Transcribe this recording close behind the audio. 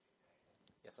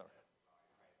Yes, sir.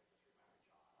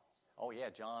 Oh, yeah,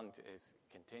 John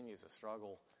continues to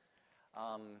struggle.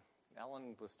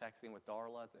 Ellen was texting with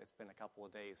Darla. It's been a couple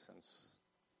of days since,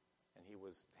 and he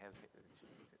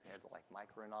had like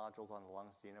micronodules on the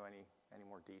lungs. Do you know any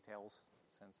more details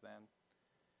since then?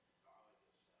 Darla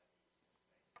just said he's basically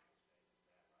in bed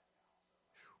right now, so I'm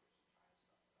just trying to stuff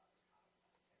about his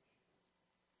kind of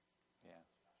medication. Yeah.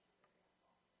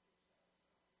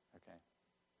 Okay.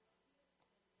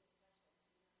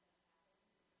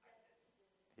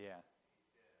 Yeah. He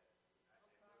did.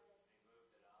 They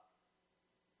moved it up.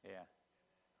 Yeah.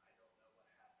 And then I don't know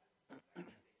what happened. I think they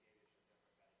gave you some different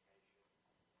medication.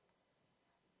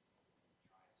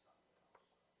 Trying something else. So.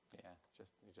 Yeah.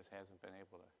 He just hasn't been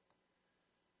able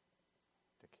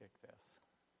to kick this.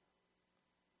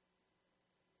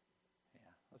 Yeah.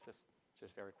 Let's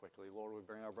just very quickly, Lord, we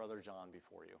bring our brother John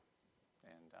before you,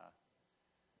 and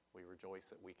we rejoice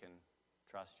that we can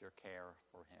trust your care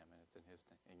for him, and it's in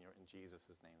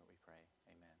Jesus' name that we pray.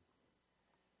 Amen.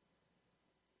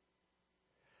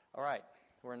 All right,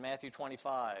 we're in Matthew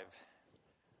 25.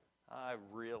 I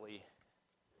really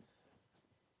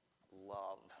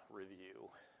love review,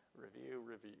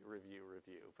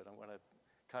 but I'm going to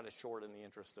cut it short in the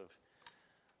interest of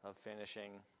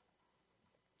finishing.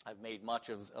 I've made much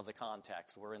of the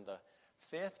context. We're in the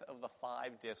fifth of the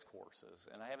 5 discourses,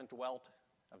 and I haven't dwelt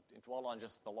on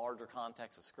just the larger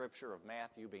context of Scripture, of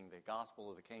Matthew being the gospel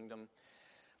of the kingdom.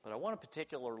 But I want to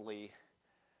particularly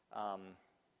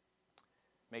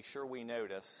make sure we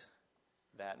notice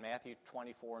that Matthew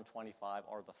 24 and 25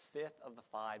 are the fifth of the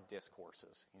 5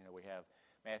 discourses. You know, we have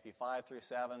Matthew 5 through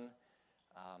 7,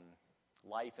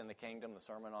 life in the kingdom, the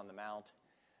Sermon on the Mount.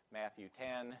 Matthew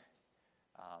 10,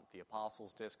 the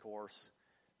Apostles' Discourse.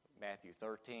 Matthew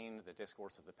 13, the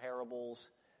Discourse of the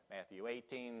Parables. Matthew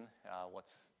 18,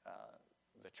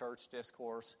 the church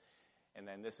discourse, and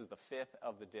then this is the fifth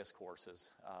of the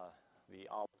discourses, the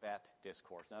Olivet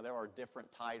Discourse. Now, there are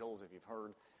different titles. If you've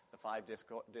heard the 5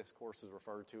 discourses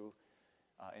referred to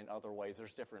in other ways,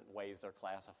 there's different ways they're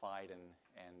classified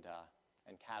and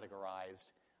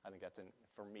categorized. I think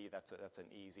for me, that's an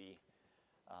easy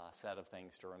set of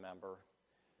things to remember.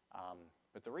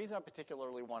 But the reason I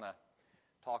particularly want to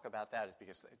talk about that is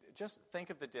because just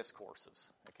think of the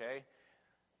discourses, okay?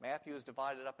 Matthew is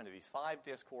divided up into these 5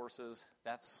 discourses.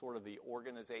 That's sort of the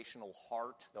organizational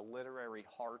heart, the literary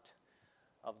heart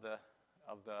of the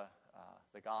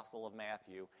Gospel of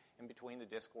Matthew. In between the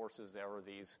discourses, there are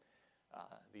these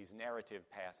narrative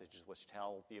passages which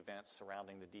tell the events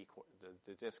surrounding the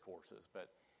discourses.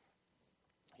 But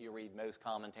you read most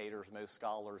commentators, most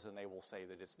scholars, and they will say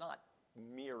that it's not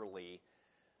merely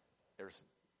there's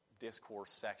discourse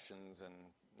sections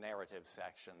and narrative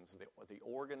sections, the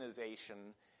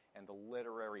organization and the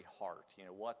literary heart, you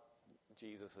know, what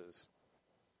Jesus is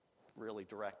really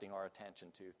directing our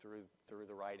attention to through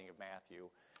the writing of Matthew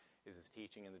is his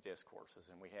teaching in the discourses.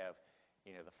 And we have,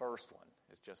 you know, the first one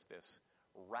is just this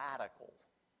radical,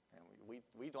 and I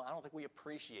don't think we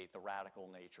appreciate the radical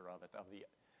nature of it, of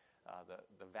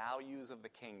the values of the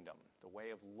kingdom, the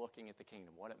way of looking at the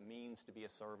kingdom, what it means to be a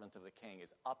servant of the king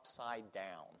is upside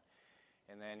down.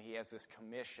 And then he has this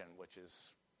commission, which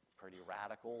is pretty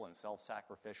radical and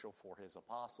self-sacrificial for his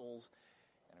apostles.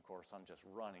 And, of course, I'm just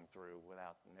running through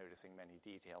without noticing many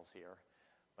details here.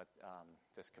 But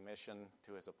this commission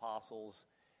to his apostles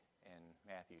in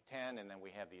Matthew 10, and then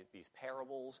we have these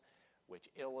parables which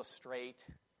illustrate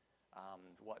a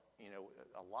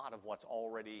lot of what's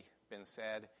already been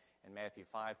said in Matthew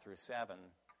 5 through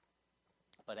 7,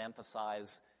 but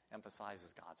emphasizes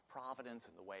God's providence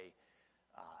and the way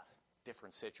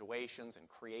different situations and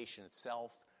creation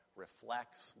itself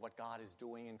reflects what God is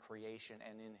doing in creation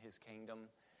and in his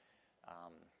kingdom. I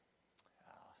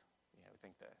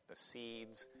think the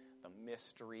seeds, the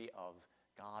mystery of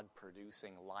God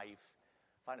producing life.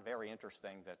 I find it very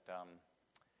interesting that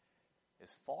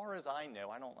as far as I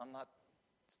know, I'm not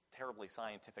terribly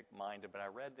scientific minded, but I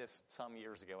read this some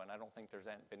years ago, and I don't think there's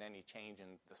been any change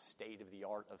in the state of the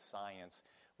art of science.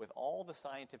 With all the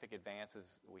scientific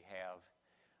advances we have,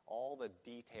 all the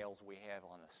details we have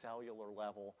on the cellular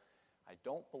level, I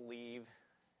don't believe,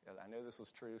 I know this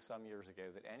was true some years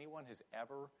ago, that anyone has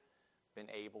ever been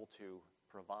able to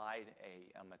provide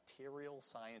a material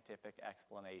scientific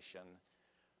explanation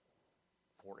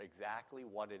for exactly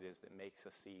what it is that makes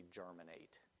a seed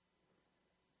germinate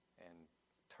and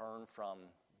turn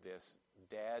from this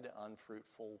dead,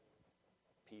 unfruitful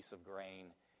piece of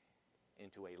grain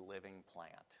into a living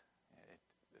plant.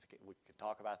 We can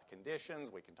talk about the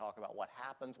conditions, we can talk about what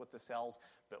happens with the cells,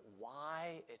 but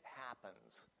why it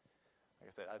happens, Like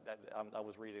I said, I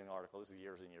was reading an article, this is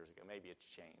years and years ago, maybe it's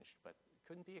changed, but it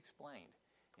couldn't be explained.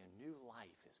 New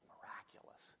life is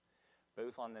miraculous,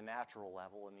 both on the natural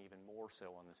level and even more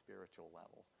so on the spiritual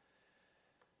level.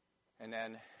 And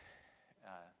then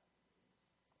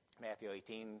Matthew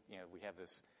 18, we have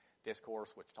this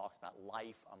discourse which talks about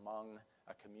life among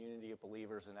a community of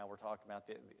believers, and now we're talking about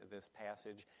this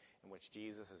passage in which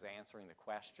Jesus is answering the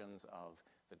questions of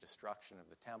the destruction of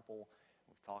the temple.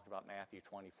 We've talked about Matthew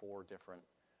 24, different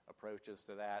approaches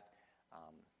to that.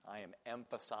 I am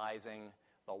emphasizing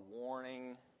the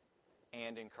warning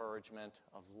and encouragement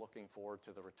of looking forward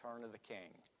to the return of the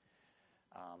King.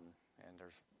 And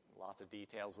there's lots of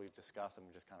details we've discussed, and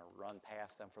we just kind of run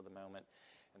past them for the moment.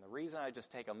 And the reason I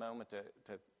just take a moment to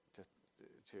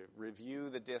review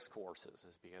the discourses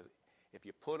is because if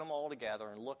you put them all together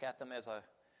and look at them as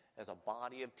a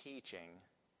body of teaching,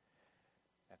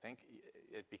 I think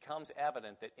it becomes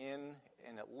evident that in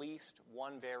at least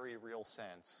one very real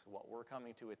sense, what we're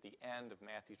coming to at the end of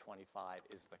Matthew 25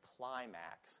 is the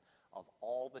climax of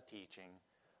all the teaching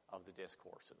of the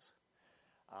discourses.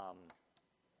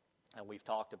 And we've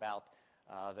talked about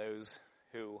those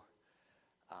who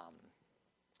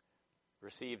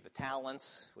received the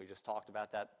talents. We just talked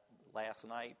about that last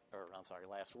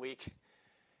week.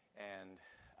 And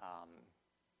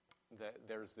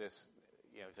there's this,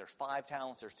 there's 5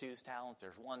 talents, there's 2 talents,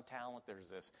 there's 1 talent. There's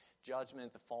this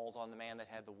judgment that falls on the man that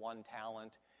had the 1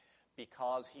 talent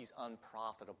because he's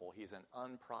unprofitable. He's an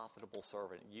unprofitable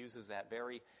servant. It uses that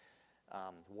very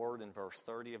word in verse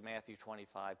 30 of Matthew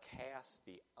 25, cast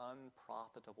the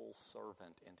unprofitable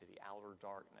servant into the outer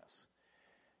darkness.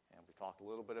 And we talked a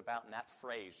little bit about, and that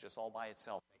phrase just all by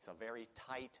itself makes a very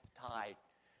tight tie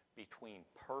between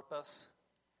purpose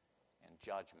and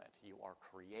judgment. You are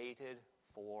created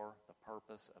for the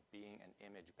purpose of being an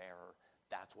image bearer.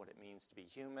 That's what it means to be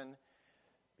human.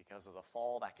 Because of the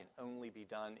fall, that can only be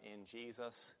done in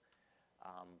Jesus.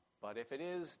 But if it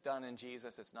is done in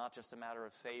Jesus, it's not just a matter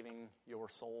of saving your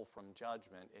soul from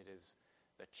judgment. It is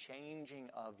the changing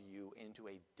of you into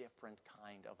a different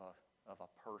kind of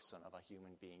a person, of a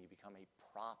human being. You become a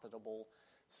profitable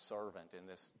servant. And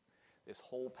this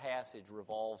whole passage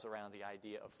revolves around the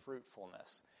idea of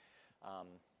fruitfulness.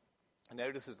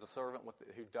 Notice that the servant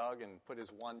who dug and put his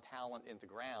 1 talent in the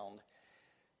ground,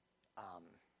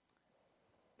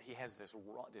 he has this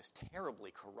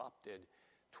terribly corrupted,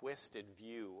 twisted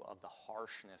view of the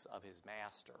harshness of his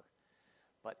master.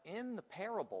 But in the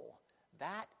parable,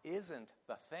 that isn't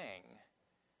the thing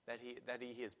that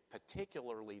he is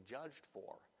particularly judged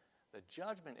for. The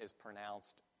judgment is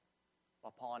pronounced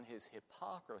upon his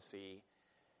hypocrisy,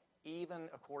 even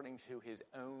according to his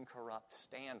own corrupt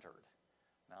standard.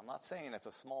 Now, I'm not saying it's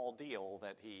a small deal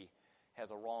that he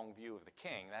has a wrong view of the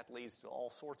king. That leads to all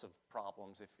sorts of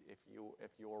problems if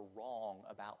you're wrong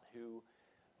about who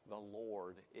the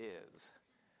Lord is.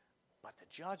 But the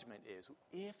judgment is,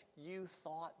 if you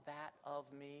thought that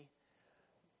of me,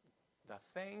 the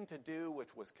thing to do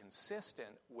which was consistent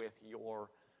with your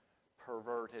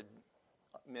perverted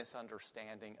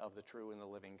misunderstanding of the true and the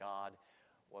living God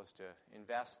was to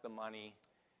invest the money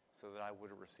so that I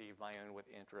would have received my own with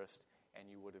interest, and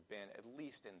you would have been, at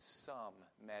least in some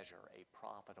measure, a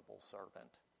profitable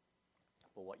servant.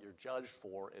 But what you're judged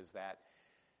for is that,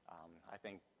 I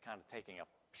think, kind of taking a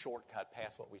shortcut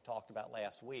past what we talked about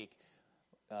last week,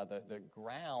 the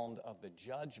ground of the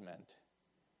judgment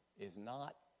is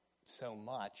not so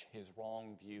much his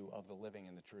wrong view of the living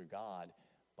and the true God,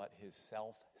 but his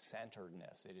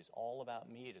self-centeredness. It is all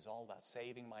about me. It is all about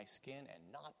saving my skin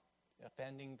and not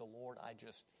offending the Lord. I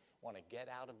just want to get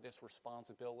out of this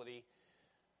responsibility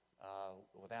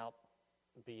without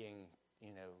being,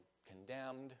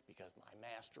 condemned because my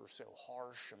master is so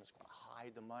harsh. I'm just going to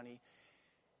hide the money.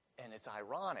 And it's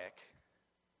ironic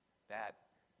that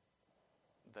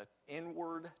the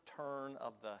inward turn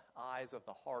of the eyes of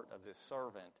the heart of this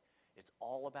servant, it's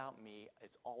all about me.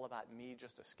 It's all about me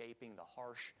just escaping the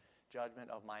harsh judgment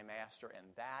of my master, and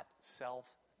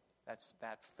that's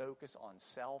that focus on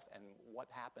self and what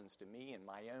happens to me and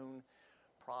my own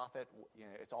profit.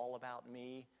 It's all about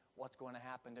me. What's going to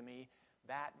happen to me?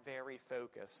 That very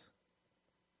focus,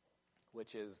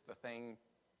 which is the thing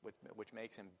which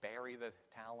makes him bury the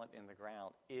talent in the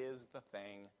ground, is the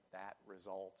thing that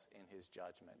results in his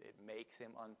judgment. It makes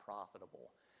him unprofitable.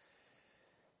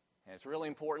 And it's really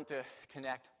important to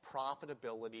connect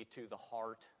profitability to the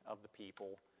heart of the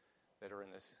people that are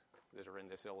in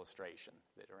this illustration,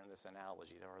 that are in this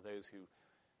analogy. There are those who,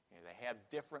 they have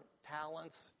different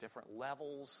talents, different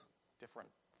levels, different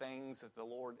things that the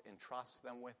Lord entrusts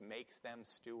them with, makes them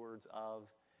stewards of.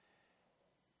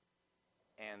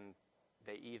 And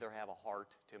they either have a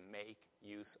heart to make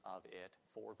use of it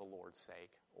for the Lord's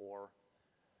sake, or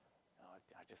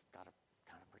I just got to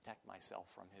kind of protect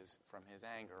myself from his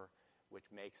anger, which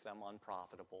makes them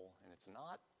unprofitable. And it's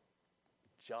not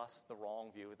just the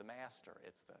wrong view of the master.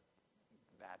 It's that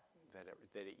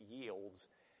it yields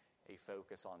a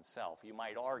focus on self. You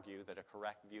might argue that a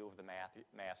correct view of the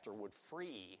master would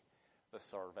free the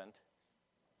servant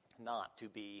not to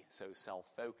be so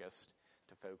self-focused,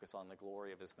 to focus on the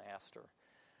glory of his master.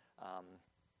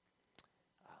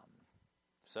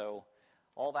 So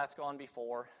all that's gone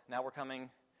before. Now we're coming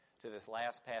to this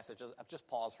last passage. I've just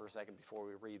paused for a second before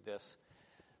we read this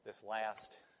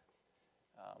last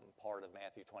part of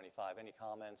Matthew 25. Any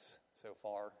comments so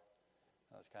far?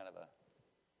 That was kind of a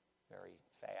very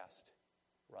fast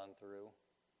run through.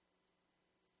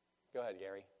 Go ahead,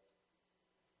 Gary.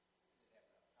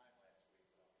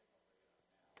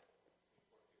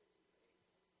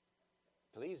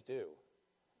 Please do.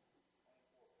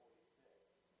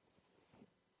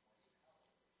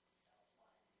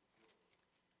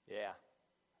 Yeah.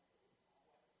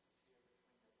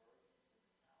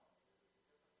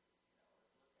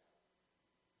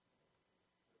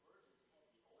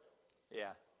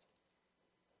 Yeah.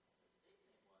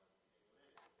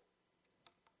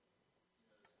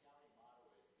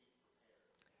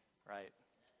 Right.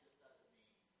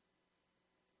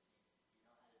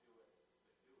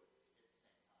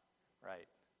 Right.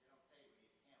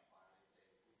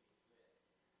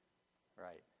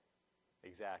 Right.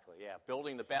 Exactly. Yeah.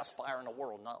 Building the best fire in the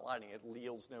world, not lighting it,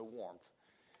 yields no warmth.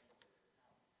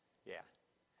 Yeah.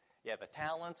 Yeah. The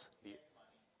talents.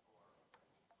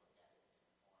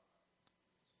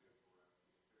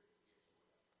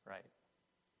 Right.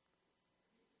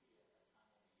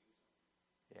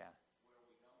 Yeah.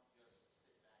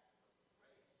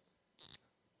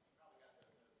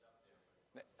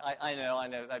 I know.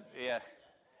 Yeah.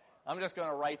 I'm just going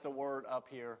to write the word up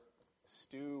here.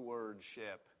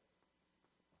 Stewardship.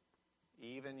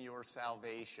 Even your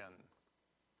salvation.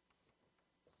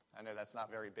 I know that's not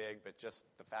very big, but just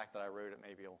the fact that I wrote it,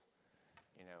 maybe you'll,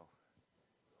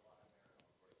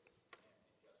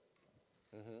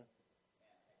 Mm-hmm.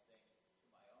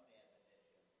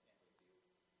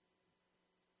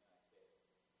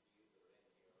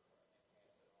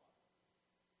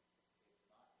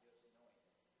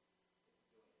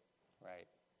 Right.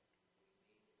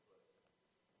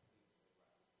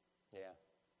 Yeah.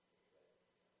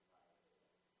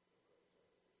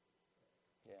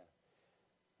 Yeah.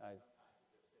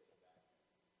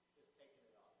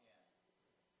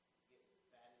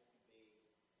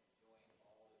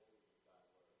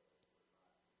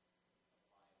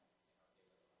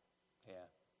 Yeah.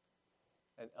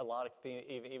 And a lot of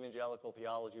evangelical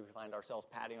theology, we find ourselves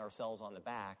patting ourselves on the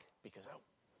back because,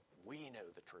 we know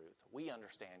the truth. We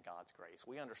understand God's grace.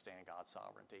 We understand God's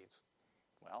sovereignty.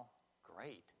 Well,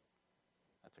 great.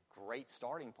 That's a great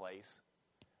starting place,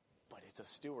 but it's a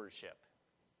stewardship.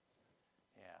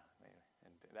 Yeah,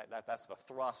 and that's the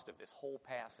thrust of this whole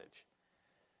passage.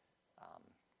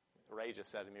 Ray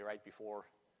just said to me right before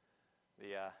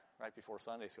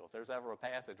Sunday school, if there's ever a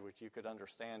passage which you could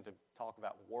understand to talk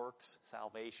about works,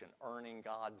 salvation, earning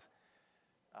God's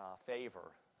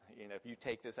favor, if you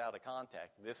take this out of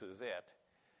context, this is it.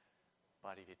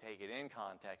 But if you take it in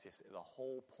context, the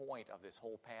whole point of this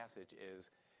whole passage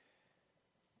is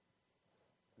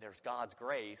there's God's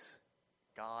grace.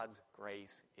 God's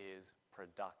grace is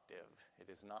productive. It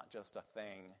is not just a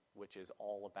thing which is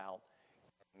all about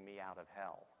getting me out of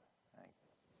hell.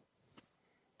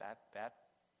 That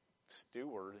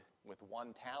steward with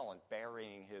one talent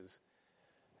burying his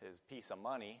piece of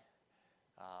money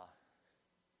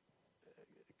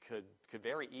could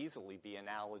very easily be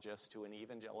analogous to an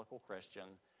evangelical Christian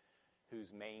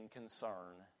whose main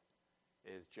concern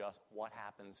is just what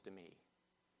happens to me.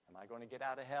 Am I going to get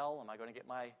out of hell? Am I going to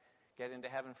get into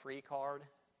heaven free card?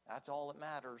 That's all that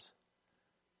matters.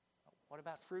 What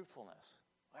about fruitfulness?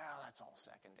 Well, that's all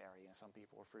secondary. Some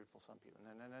people are fruitful, some people.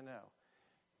 No.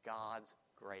 God's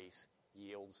grace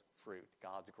yields fruit.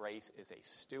 God's grace is a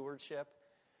stewardship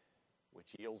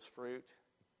which yields fruit,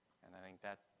 and I think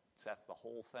that sets the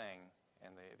whole thing in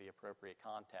the appropriate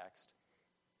context.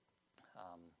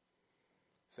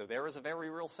 So there is a very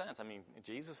real sense. I mean,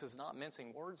 Jesus is not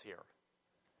mincing words here.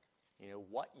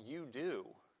 What you do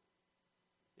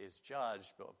is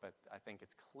judged, but I think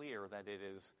it's clear that it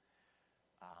is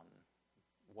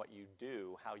what you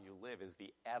do, how you live, is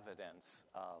the evidence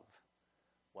of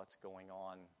what's going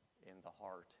on in the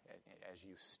heart as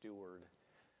you steward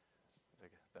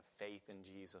the faith in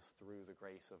Jesus through the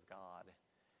grace of God.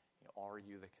 Are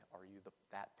you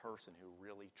that person who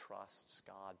really trusts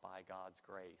God by God's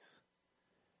grace?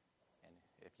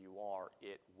 if you are,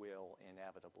 it will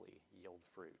inevitably yield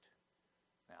fruit.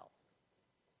 Now,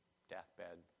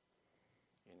 deathbed,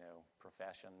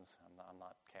 professions, I'm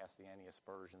not casting any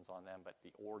aspersions on them, but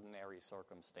the ordinary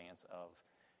circumstance of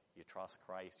you trust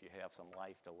Christ, you have some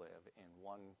life to live, in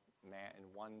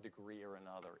one degree or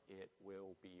another, it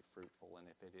will be fruitful. And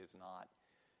if it is not,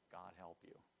 God help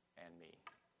you and me.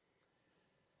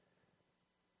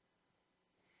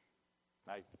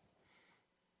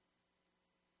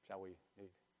 Shall we?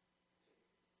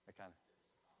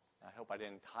 I hope I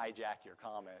didn't hijack your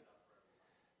comment.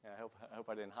 I hope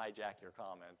I didn't hijack your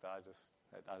comment. I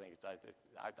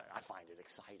find it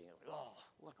exciting. Oh,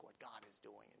 look what God is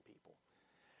doing in people.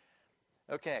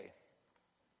 Okay.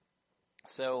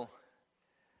 So,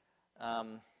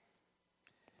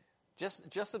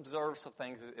 just observe some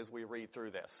things as we read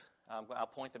through this. I'll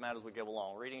point them out as we go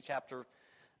along. Reading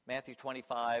Matthew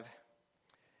 25.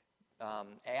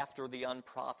 After the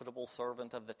unprofitable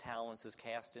servant of the talents is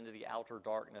cast into the outer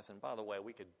darkness. And by the way,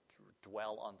 we could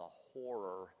dwell on the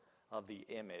horror of the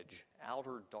image.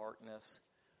 Outer darkness,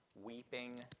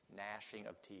 weeping, gnashing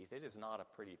of teeth. It is not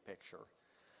a pretty picture.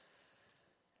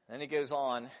 Then he goes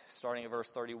on, starting at verse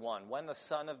 31. When the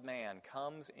Son of Man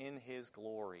comes in his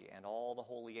glory and all the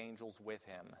holy angels with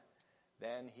him,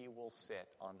 then he will sit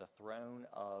on the throne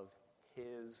of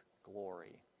his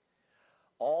glory.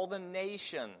 All the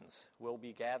nations will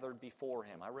be gathered before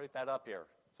him. I wrote that up here.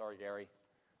 Sorry, Gary.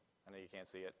 I know you can't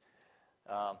see it.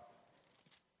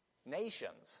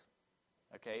 Nations.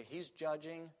 Okay, he's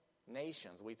judging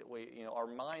nations. Our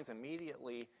minds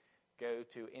immediately go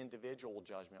to individual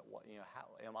judgment. How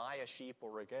am I a sheep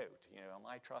or a goat? Am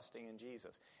I trusting in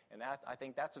Jesus? And that, I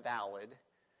think that's valid.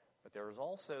 But there is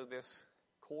also this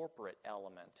corporate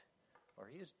element, where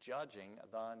he is judging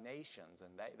the nations,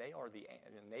 and they are the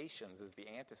nations is the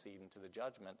antecedent to the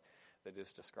judgment that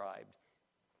is described.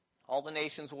 All the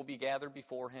nations will be gathered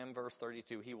before him, verse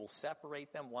 32. He will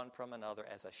separate them one from another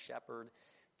as a shepherd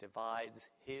divides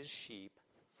his sheep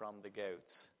from the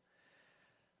goats.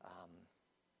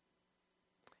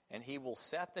 And he will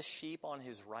set the sheep on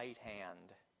his right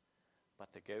hand,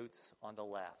 but the goats on the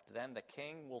left. Then the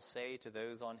king will say to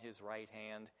those on his right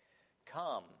hand,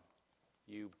 Come,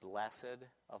 you blessed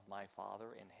of my Father,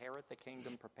 inherit the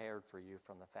kingdom prepared for you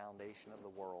from the foundation of the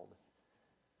world.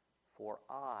 For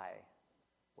I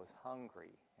was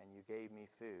hungry, and you gave me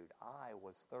food. I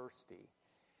was thirsty,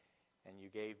 and you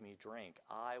gave me drink.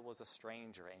 I was a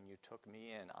stranger, and you took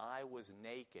me in. I was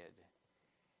naked,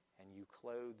 and you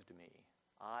clothed me.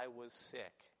 I was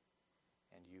sick,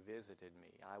 and you visited me.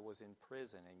 I was in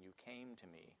prison, and you came to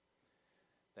me.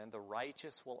 Then the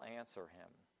righteous will answer him,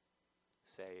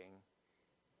 saying,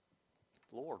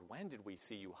 Lord, when did we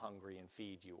see you hungry and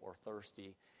feed you, or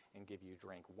thirsty and give you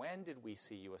drink? When did we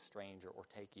see you a stranger, or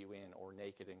take you in, or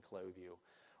naked and clothe you?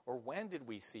 Or when did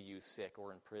we see you sick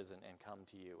or in prison and come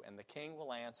to you? And the king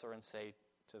will answer and say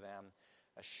to them,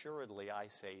 Assuredly I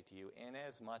say to you,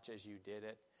 inasmuch as you did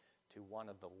it to one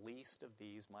of the least of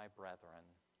these my brethren,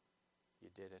 you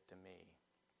did it to me.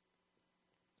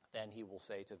 Then he will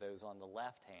say to those on the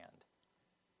left hand,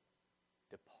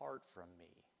 Depart from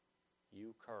me,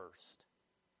 you cursed,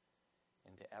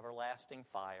 into everlasting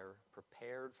fire,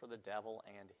 prepared for the devil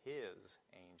and his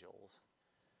angels.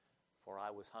 For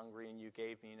I was hungry, and you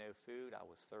gave me no food. I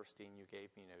was thirsty, and you gave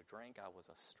me no drink. I was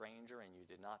a stranger, and you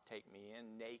did not take me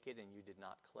in. Naked, and you did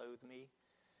not clothe me.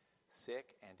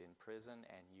 Sick and in prison,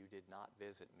 and you did not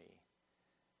visit me.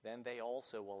 Then they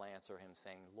also will answer him,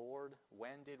 saying, Lord,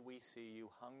 when did we see you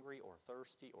hungry or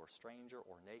thirsty or stranger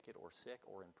or naked or sick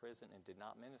or in prison and did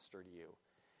not minister to you?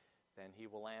 Then he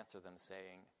will answer them,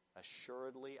 saying,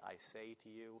 Assuredly I say to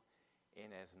you,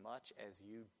 inasmuch as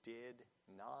you did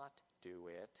not do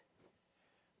it.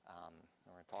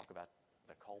 We're going to talk about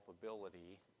the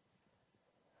culpability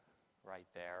right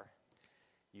there.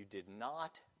 You did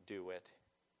not do it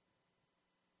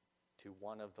to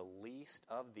one of the least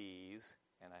of these,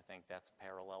 and I think that's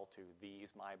parallel to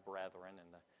these my brethren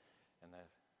in the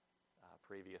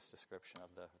previous description of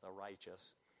the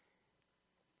righteous.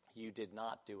 You did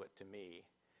not do it to me.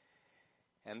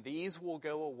 And these will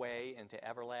go away into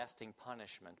everlasting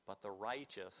punishment, but the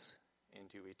righteous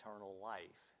into eternal life.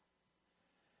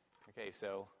 Okay,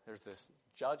 so there's this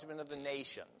judgment of the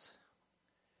nations.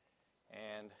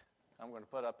 And I'm going to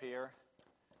put up here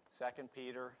 2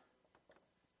 Peter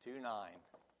 2:9.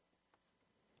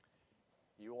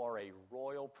 You are a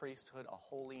royal priesthood, a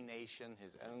holy nation,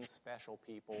 his own special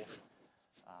people.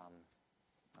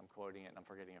 I'm quoting it, and I'm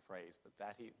forgetting a phrase, but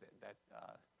that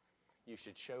you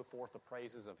should show forth the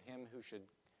praises of him who should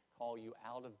call you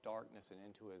out of darkness and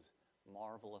into his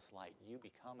marvelous light. You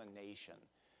become a nation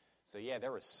So yeah,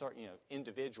 there is certain,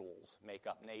 individuals make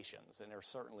up nations, and there's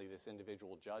certainly this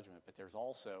individual judgment, but there's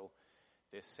also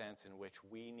this sense in which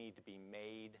we need to be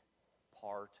made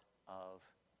part of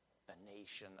the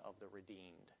nation of the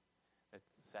redeemed. That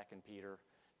 2 Peter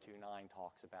 2:9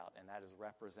 talks about, and that is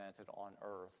represented on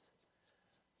earth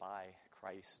by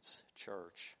Christ's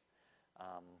church.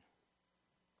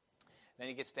 Then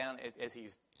he gets down, as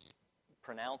he's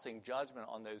pronouncing judgment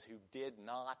on those who did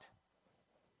not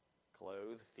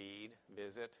clothe, feed,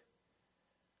 visit.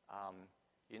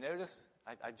 You notice,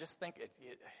 I just think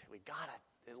we got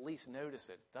to at least notice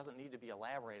it. It doesn't need to be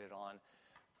elaborated on,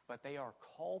 but they are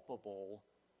culpable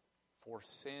for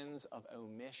sins of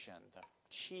omission. The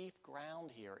chief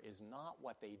ground here is not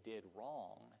what they did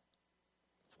wrong.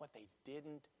 It's what they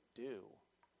didn't do.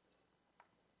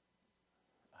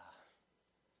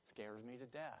 Scares me to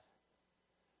death.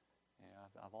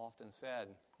 I've often said,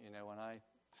 when I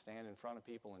stand in front of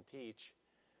people and teach,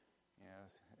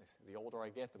 the older I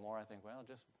get, the more I think, well,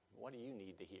 just what do you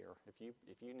need to hear? If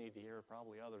you need to hear it,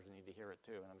 probably others need to hear it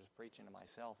too. And I'm just preaching to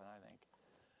myself, and I think,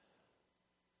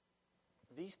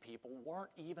 these people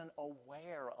weren't even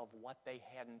aware of what they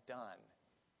hadn't done.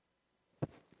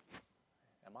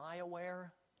 Am I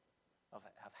aware of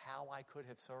how I could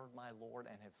have served my Lord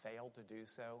and have failed to do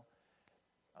so?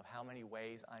 Of how many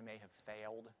ways I may have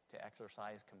failed to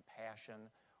exercise compassion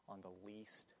on the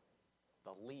least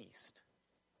of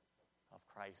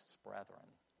Christ's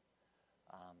brethren.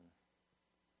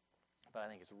 But I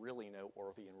think it's really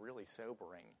noteworthy and really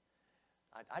sobering.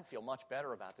 I'd feel much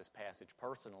better about this passage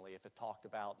personally if it talked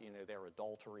about, their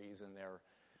adulteries and their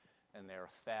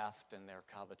theft and their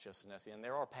covetousness. And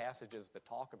there are passages that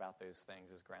talk about those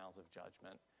things as grounds of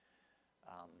judgment.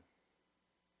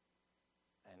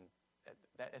 And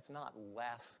that it's not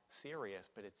less serious,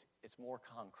 but it's more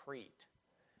concrete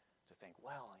to think,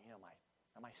 well,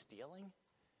 am I stealing?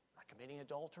 Am I committing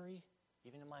adultery?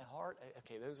 Even in my heart?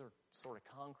 Okay, those are sort of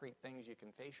concrete things you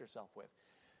can face yourself with.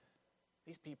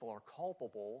 These people are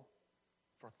culpable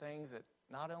for things that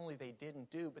not only they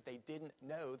didn't do, but they didn't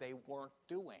know they weren't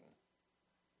doing.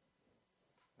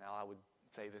 Now, I would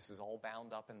say this is all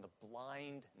bound up in the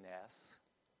blindness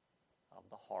of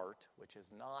the heart, which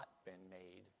has not been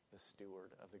made the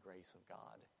steward of the grace of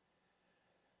God.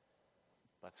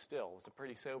 But still, it's a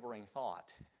pretty sobering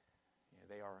thought.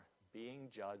 They are being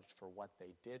judged for what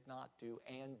they did not do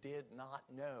and did not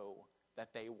know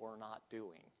that they were not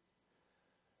doing.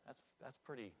 That's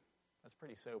pretty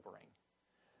sobering.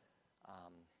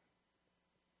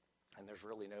 And there's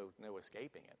really no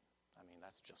escaping it. I mean,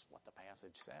 that's just what the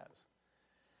passage says.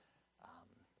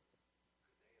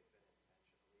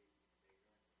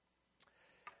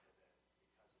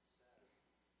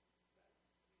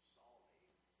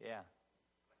 Yeah.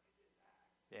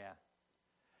 Yeah.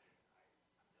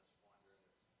 I'm just wondering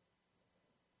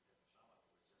if some of it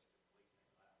was just complete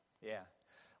neglect. Yeah.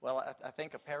 Well, I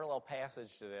think a parallel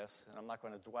passage to this, and I'm not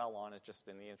going to dwell on it just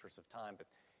in the interest of time, but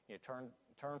turn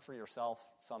for yourself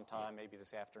sometime, maybe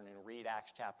this afternoon, read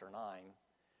Acts chapter 9,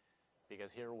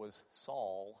 because here was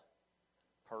Saul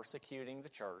persecuting the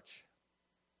church.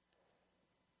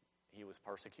 He was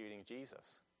persecuting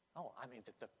Jesus. Oh, I mean,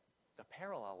 the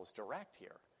parallel is direct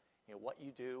here. What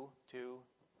you do to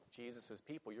Jesus'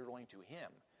 people, you're doing to him.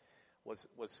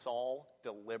 Was Saul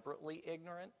deliberately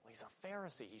ignorant? Well, he's a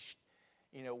Pharisee.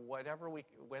 Whatever we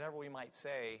might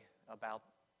say about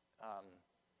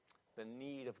the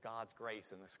need of God's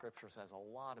grace, and the Scripture says a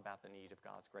lot about the need of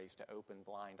God's grace to open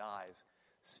blind eyes,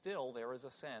 still there is a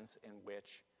sense in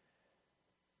which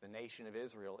the nation of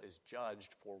Israel is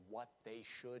judged for what they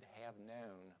should have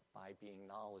known by being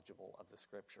knowledgeable of the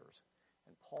Scriptures.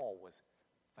 And Paul was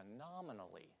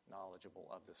phenomenally knowledgeable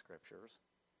of the Scriptures.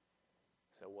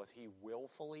 So was he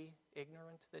willfully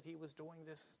ignorant that he was doing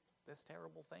this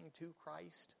terrible thing to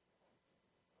Christ?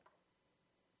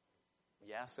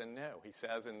 Yes and no. He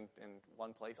says in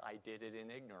one place, I did it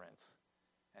in ignorance.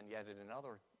 And yet in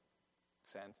another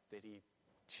sense, did he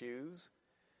choose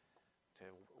to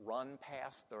run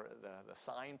past the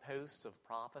signposts of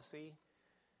prophecy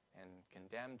and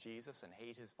condemn Jesus and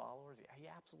hate his followers? He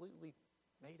absolutely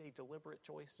made a deliberate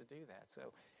choice to do that.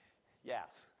 So,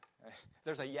 yes.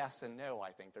 There's a yes and no,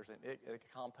 I think. There's a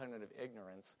component of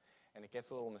ignorance, and it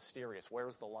gets a little mysterious.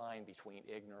 Where's the line between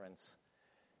ignorance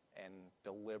and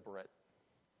deliberate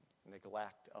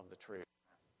neglect of the truth?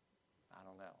 I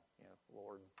don't know.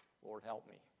 Lord help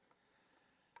me.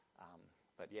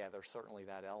 But yeah, there's certainly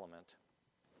that element.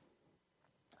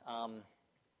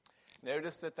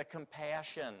 Notice that the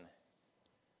compassion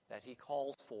that he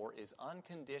calls for is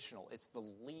unconditional. It's the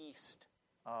least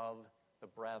of the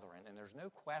brethren. And there's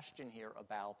no question here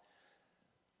about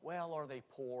well, are they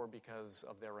poor because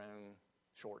of their own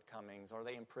shortcomings? Are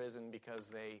they in prison because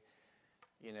they,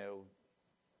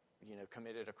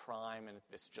 committed a crime and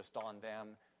it's just on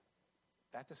them?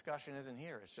 That discussion isn't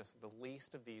here. It's just the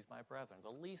least of these, my brethren, the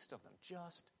least of them.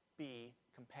 Just be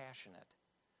compassionate.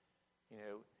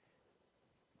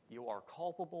 You are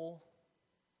culpable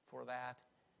for that,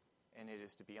 and it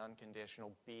is to be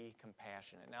unconditional. Be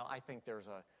compassionate. Now, I think there's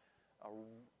a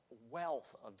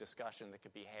wealth of discussion that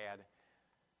could be had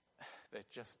that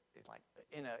just, like,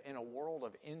 in a world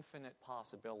of infinite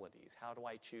possibilities, how do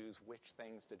I choose which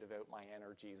things to devote my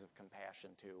energies of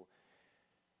compassion to?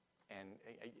 And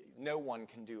no one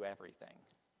can do everything.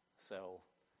 So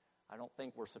I don't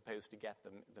think we're supposed to get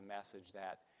the message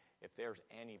that if there's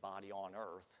anybody on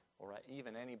earth, or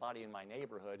even anybody in my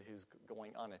neighborhood who's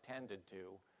going unattended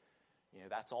to,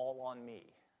 that's all on me.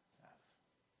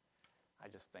 I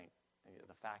just think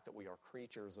the fact that we are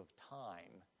creatures of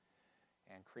time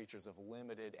and creatures of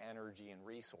limited energy and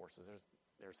resources,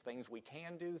 there's things we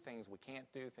can do, things we can't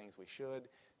do, things we should,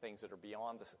 things that are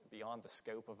beyond the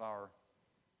scope of our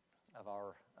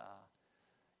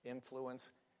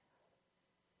influence.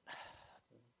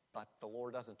 But the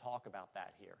Lord doesn't talk about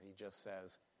that here. He just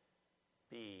says,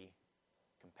 be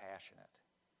compassionate,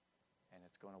 and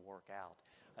it's going to work out.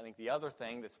 I think the other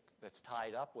thing that's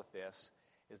tied up with this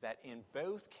is that in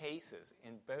both cases,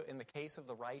 in the case of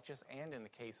the righteous and in the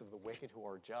case of the wicked who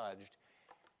are judged,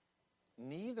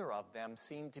 neither of them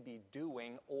seem to be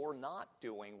doing or not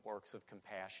doing works of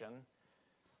compassion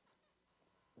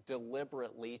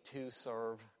deliberately to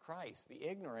serve Christ.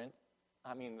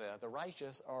 The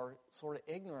righteous are sort of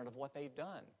ignorant of what they've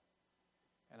done.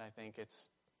 And I think it's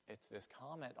this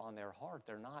comment on their heart.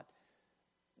 They're not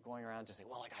going around just saying,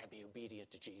 well, I got to be obedient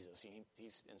to Jesus.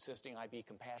 He's insisting I be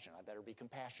compassionate. I better be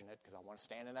compassionate because I want to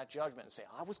stand in that judgment and say,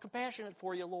 I was compassionate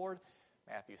for you, Lord.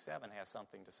 Matthew 7 has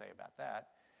something to say about that.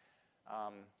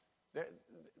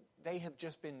 They have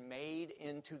just been made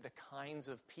into the kinds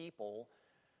of people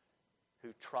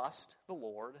who trust the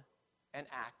Lord and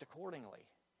act accordingly.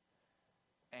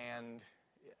 And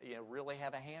really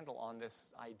have a handle on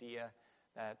this idea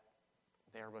that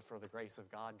there but for the grace of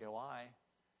God go I.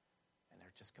 And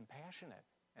they're just compassionate.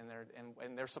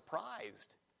 And they're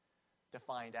surprised to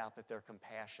find out that their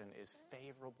compassion is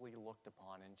favorably looked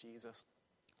upon. And Jesus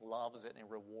loves it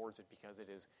and rewards it because it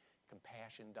is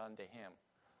compassion done to him.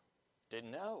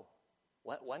 Didn't know.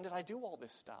 When did I do all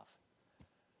this stuff?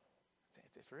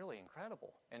 It's really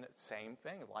incredible. And it's the same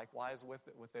thing, likewise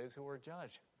with those who are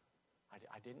judged.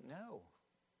 I didn't know.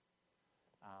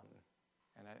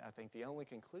 And I think the only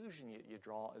conclusion you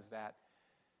draw is that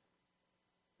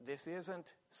this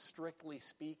isn't, strictly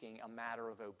speaking, a matter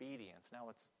of obedience. Now,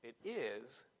 it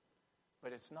is,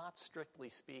 but it's not, strictly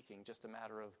speaking, just a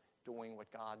matter of doing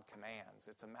what God commands.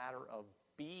 It's a matter of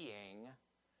being,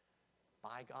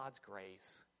 by God's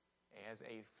grace, as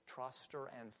a truster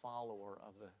and follower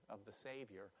of the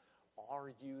Savior.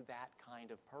 Are you that kind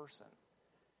of person?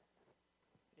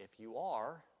 If you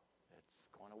are, it's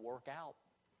going to work out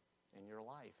in your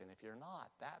life. And if you're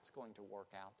not, that's going to work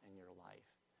out in your life.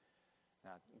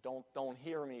 Now, don't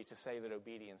hear me to say that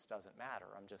obedience doesn't matter.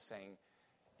 I'm just saying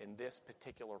in this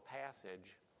particular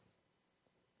passage,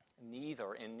 in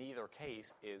neither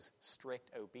case is strict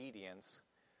obedience,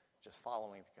 just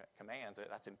following the commands.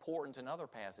 That's important in other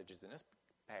passages. In this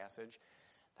passage,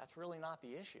 that's really not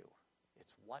the issue.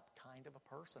 It's what kind of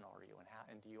a person are you, and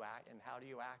how do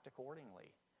you act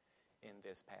accordingly in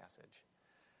this passage.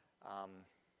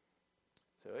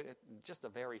 So it's just a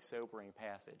very sobering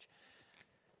passage.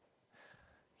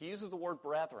 He uses the word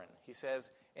brethren. He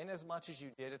says, inasmuch as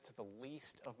you did it to the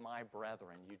least of my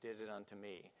brethren, you did it unto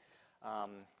me.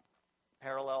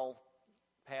 Parallel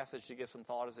passage to give some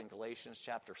thought is in Galatians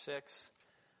chapter 6.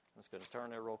 I'm just going to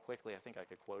turn there real quickly. I think I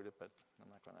could quote it, but I'm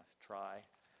not going to try.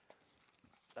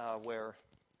 Where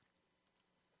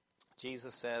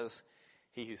Jesus says,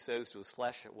 he who sows to his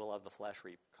flesh will of the flesh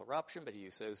reap corruption, but he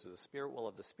who sows to the Spirit will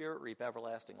of the Spirit reap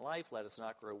everlasting life. Let us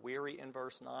not grow weary, in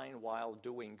verse 9, while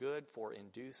doing good, for in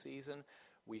due season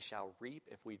we shall reap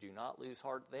if we do not lose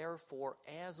heart. Therefore,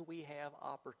 as we have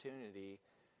opportunity,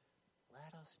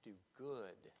 let us do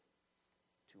good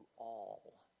to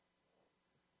all,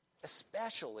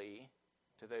 especially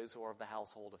to those who are of the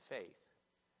household of faith.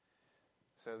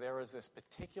 So there is this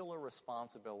particular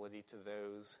responsibility to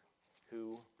those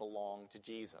who belong to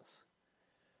Jesus.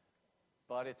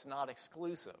 But it's not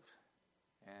exclusive.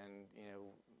 And,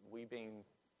 we being,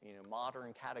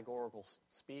 modern categorical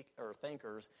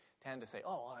thinkers tend to say,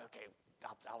 oh, okay,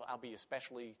 I'll be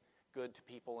especially good to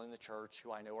people in the church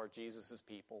who I know are Jesus'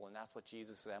 people, and that's what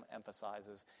Jesus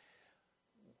emphasizes.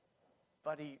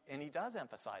 But he does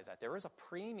emphasize that. There is a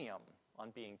premium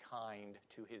on being kind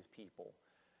to his people.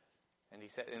 And he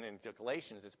said, and in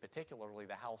Galatians, it's particularly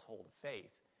the household of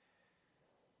faith.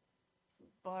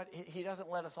 But he doesn't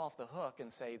let us off the hook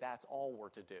and say that's all we're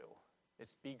to do.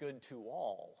 It's be good to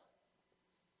all.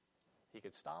 He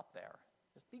could stop there.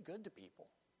 Just be good to people.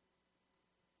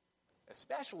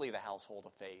 Especially the household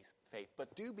of faith,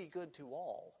 but do be good to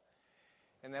all.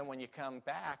 And then when you come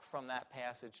back from that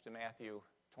passage to Matthew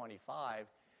 25,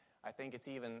 I think it's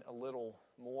even a little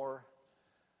more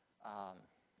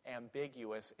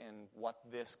ambiguous in what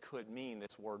this could mean,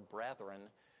 this word brethren,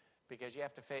 because you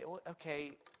have to say, well,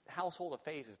 okay, household of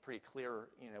faith is pretty clear.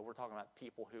 We're talking about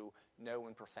people who know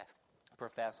and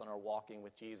profess and are walking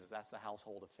with Jesus. That's the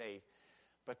household of faith.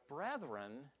 But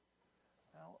brethren,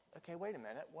 well, okay, wait a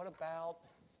minute. What about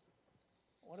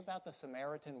the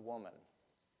Samaritan woman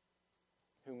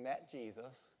who met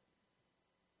Jesus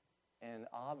and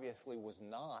obviously was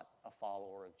not a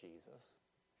follower of Jesus?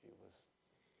 She was,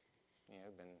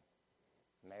 been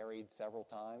married several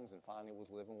times and finally was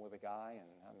living with a guy.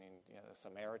 And the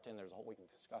Samaritan, we can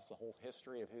discuss the whole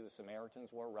history of who the Samaritans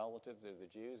were relative to the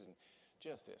Jews, and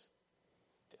just this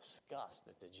disgust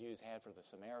that the Jews had for the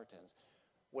Samaritans.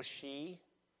 Was she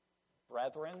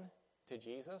brethren to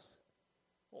Jesus?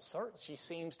 Well, she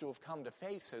seems to have come to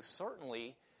faith, so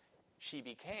certainly she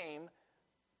became.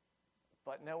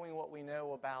 But knowing what we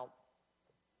know about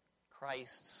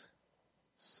Christ's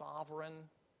sovereign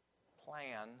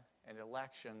plan and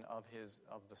election of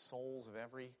the souls of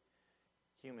every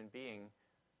human being,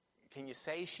 can you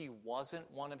say she wasn't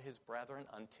one of his brethren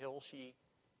until she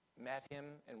met him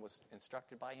and was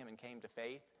instructed by him and came to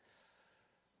faith?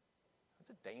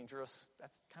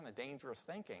 That's kind of dangerous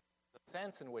thinking. The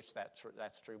sense in which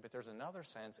that's true, but there's another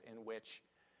sense in which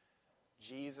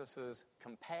Jesus'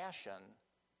 compassion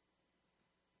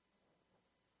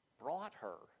brought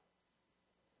her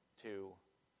to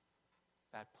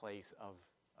that place of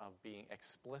being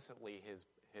explicitly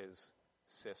his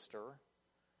sister.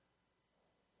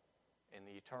 In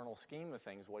the eternal scheme of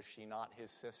things, was she not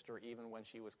his sister even when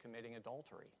she was committing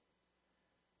adultery?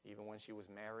 Even when she was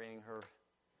marrying her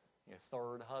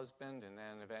third husband and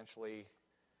then eventually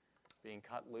being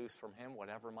cut loose from him,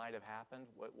 whatever might have happened?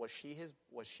 Was she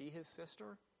his sister?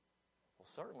 Well,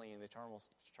 certainly in the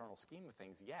eternal scheme of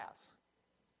things, yes.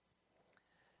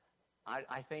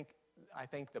 I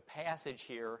think the passage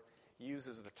here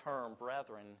uses the term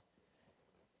brethren.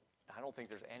 I don't think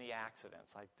there's any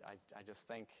accidents. I just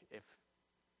think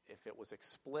if it was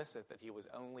explicit that he was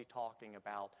only talking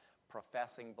about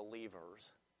professing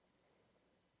believers,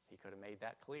 he could have made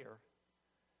that clear.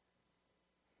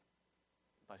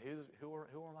 But who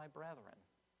are my brethren?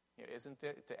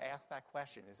 To ask that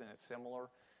question, isn't it similar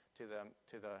to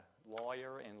the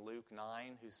lawyer in Luke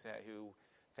 9 who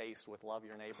faced with love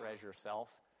your neighbor as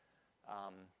yourself,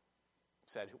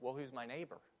 said, well, who's my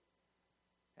neighbor?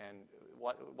 And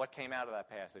what came out of that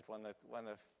passage when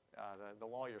the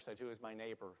lawyer said, who is my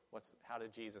neighbor? How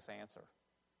did Jesus answer?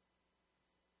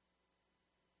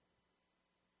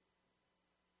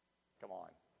 Come on.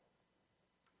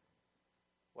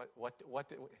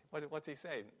 What's he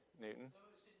say, Newton?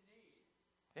 Those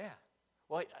in need. Yeah.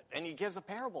 Well, and he gives a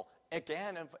parable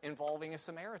again involving a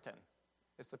Samaritan.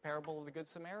 It's the parable of the Good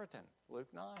Samaritan, Luke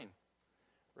 9.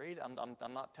 Read.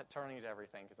 I'm not turning to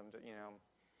everything because I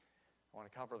want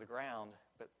to cover the ground.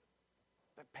 But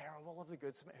the parable of the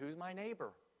Good Samaritan. Who's my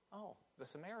neighbor? Oh, the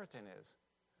Samaritan is.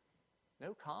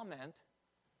 No comment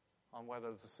on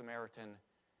whether the Samaritan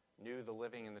knew the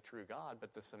living and the true God,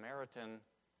 but the Samaritan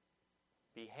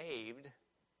behaved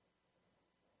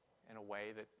in a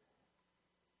way that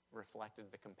reflected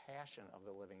the compassion of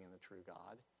the living and the true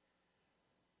God.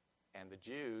 And the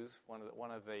Jews,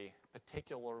 one of the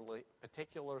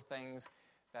particular things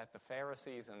that the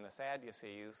Pharisees and the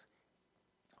Sadducees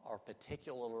are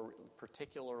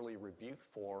particularly rebuked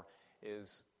for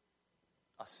is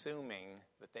assuming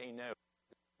that they know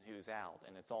who's out,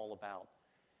 and it's all about,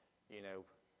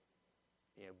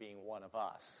 being one of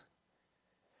us.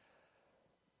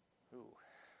 Ooh,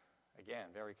 again,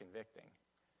 very convicting.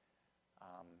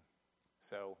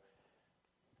 So,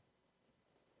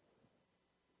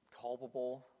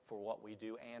 culpable for what we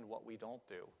do and what we don't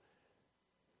do.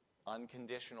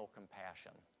 Unconditional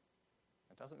compassion.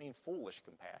 It doesn't mean foolish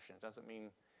compassion. It doesn't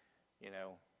mean,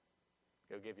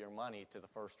 go give your money to the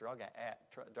first drug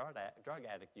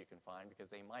addict you can find because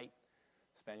they might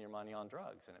spend your money on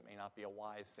drugs and it may not be a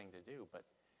wise thing to do. But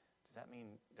does that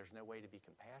mean there's no way to be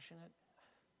compassionate?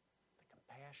 The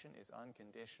compassion is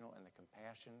unconditional, and the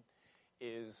compassion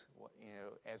is,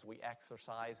 as we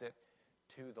exercise it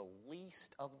to the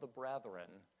least of the brethren,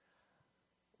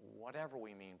 whatever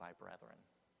we mean by brethren.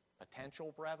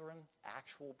 Potential brethren,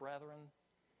 actual brethren.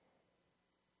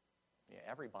 Yeah,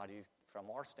 everybody from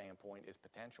our standpoint is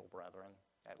potential brethren,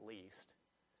 at least.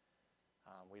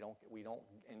 We don't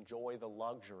enjoy the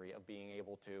luxury of being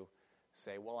able to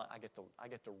say, well, I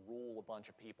get to rule a bunch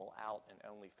of people out and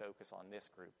only focus on this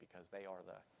group because they are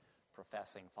the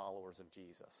professing followers of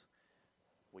Jesus.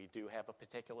 We do have a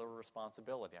particular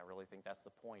responsibility. I really think that's the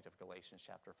point of Galatians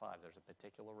chapter 5. There's a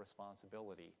particular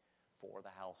responsibility for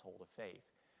the household of faith.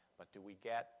 But do we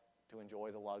get to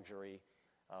enjoy the luxury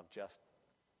of just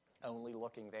only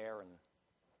looking there and,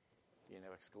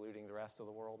 excluding the rest of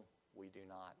the world? We do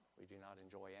not. We do not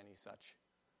enjoy any such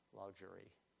luxury.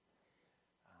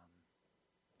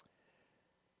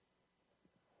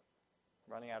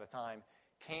 Running out of time.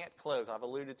 Can't close. I've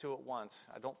alluded to it once.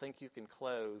 I don't think you can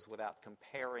close without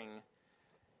comparing,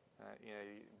 you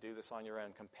do this on your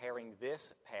own, comparing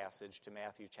this passage to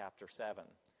Matthew chapter 7,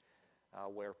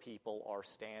 where people are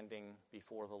standing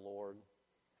before the Lord.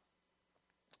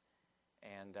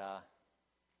 And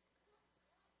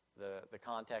the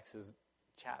context is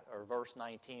verse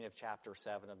 19 of chapter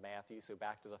 7 of Matthew, so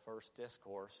back to the first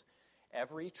discourse.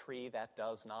 Every tree that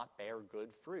does not bear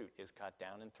good fruit is cut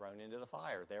down and thrown into the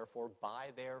fire. Therefore, by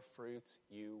their fruits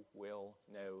you will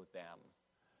know them.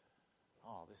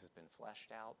 Oh, this has been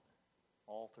fleshed out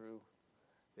all through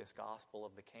this gospel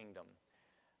of the kingdom.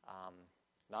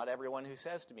 Not everyone who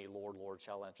says to me, Lord, Lord,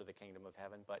 shall enter the kingdom of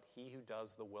heaven, but he who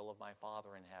does the will of my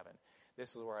Father in heaven.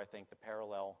 This is where I think the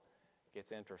parallel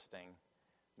gets interesting.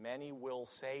 Many will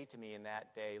say to me in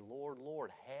that day, Lord,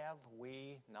 Lord, have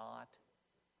we not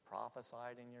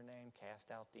prophesied in your name,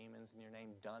 cast out demons in your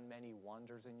name, done many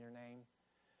wonders in your name?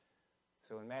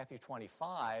 So in Matthew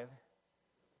 25,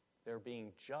 they're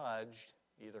being judged,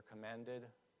 either commended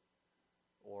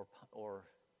or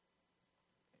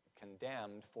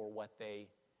condemned for what they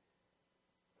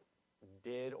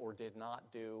did or did not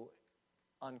do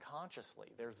unconsciously.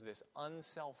 There's this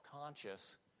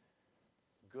unself-conscious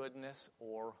goodness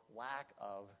or lack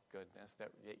of goodness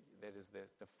that is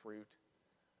the fruit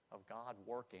of God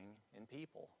working in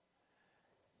people.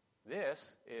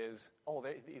 This is,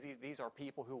 these are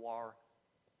people who are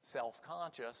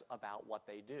self-conscious about what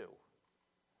they do.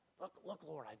 Look,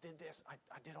 Lord, I did this.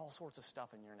 I did all sorts of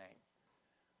stuff in your name.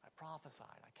 I prophesied.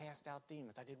 I cast out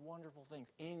demons. I did wonderful things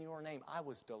in your name. I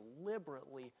was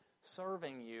deliberately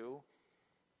serving you.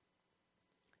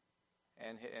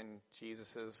 And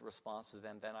Jesus' response to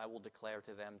them, then I will declare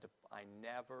to them, I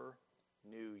never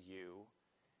knew you.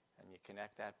 And you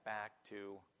connect that back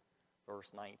to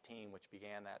verse 19, which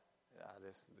began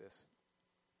this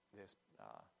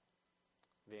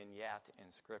vignette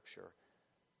in Scripture.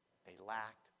 They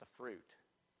lacked the fruit.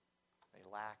 They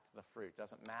lacked the fruit. It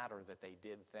doesn't matter that they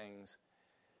did things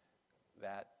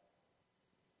that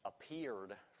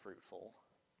appeared fruitful.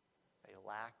 They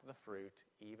lacked the fruit,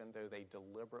 even though they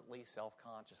deliberately,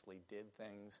 self-consciously did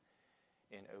things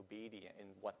in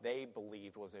what they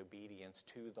believed was obedience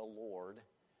to the Lord.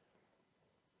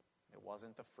 It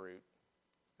wasn't the fruit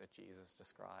that Jesus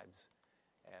describes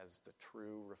as the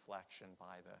true reflection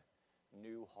by the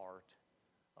new heart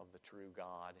of the true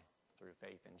God through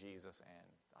faith in Jesus, and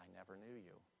I never knew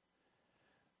you.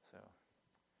 So,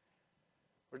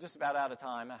 we're just about out of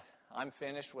time. I'm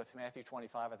finished with Matthew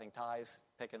 25. I think Ty's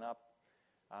picking up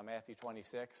Matthew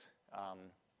 26.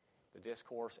 The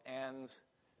discourse ends,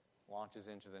 launches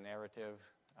into the narrative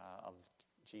of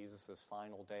Jesus'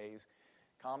 final days.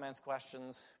 Comments,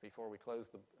 questions before we close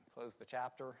the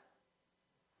chapter?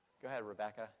 Go ahead,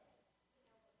 Rebecca.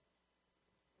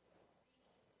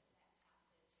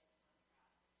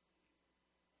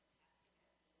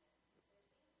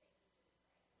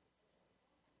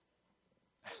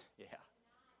 Yeah.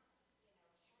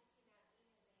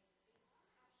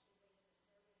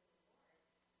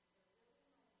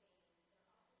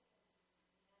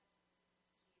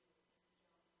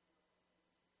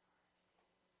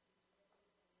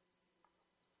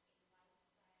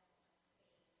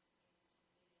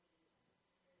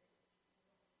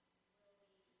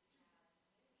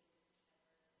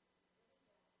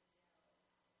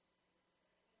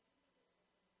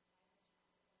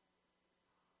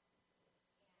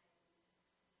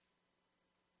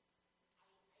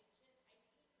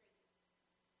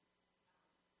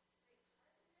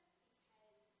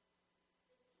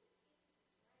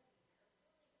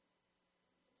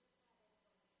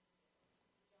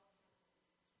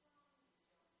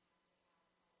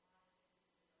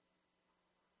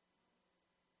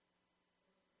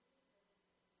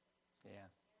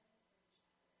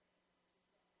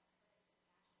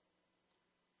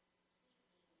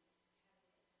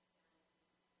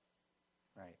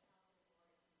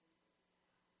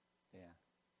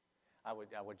 I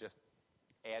would just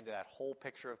add to that whole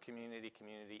picture of community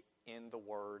in the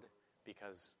Word,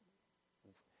 because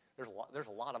there's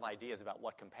a lot of ideas about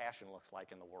what compassion looks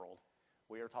like in the world.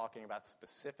 We are talking about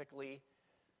specifically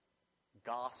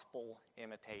gospel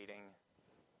imitating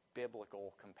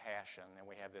biblical compassion, and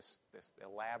we have this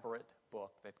elaborate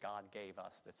book that God gave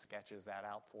us that sketches that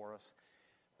out for us,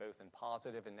 both in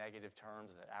positive and negative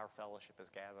terms, that our fellowship has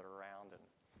gathered around,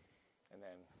 and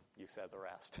then you said the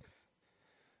rest.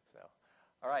 So,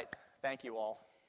 all right, thank you all.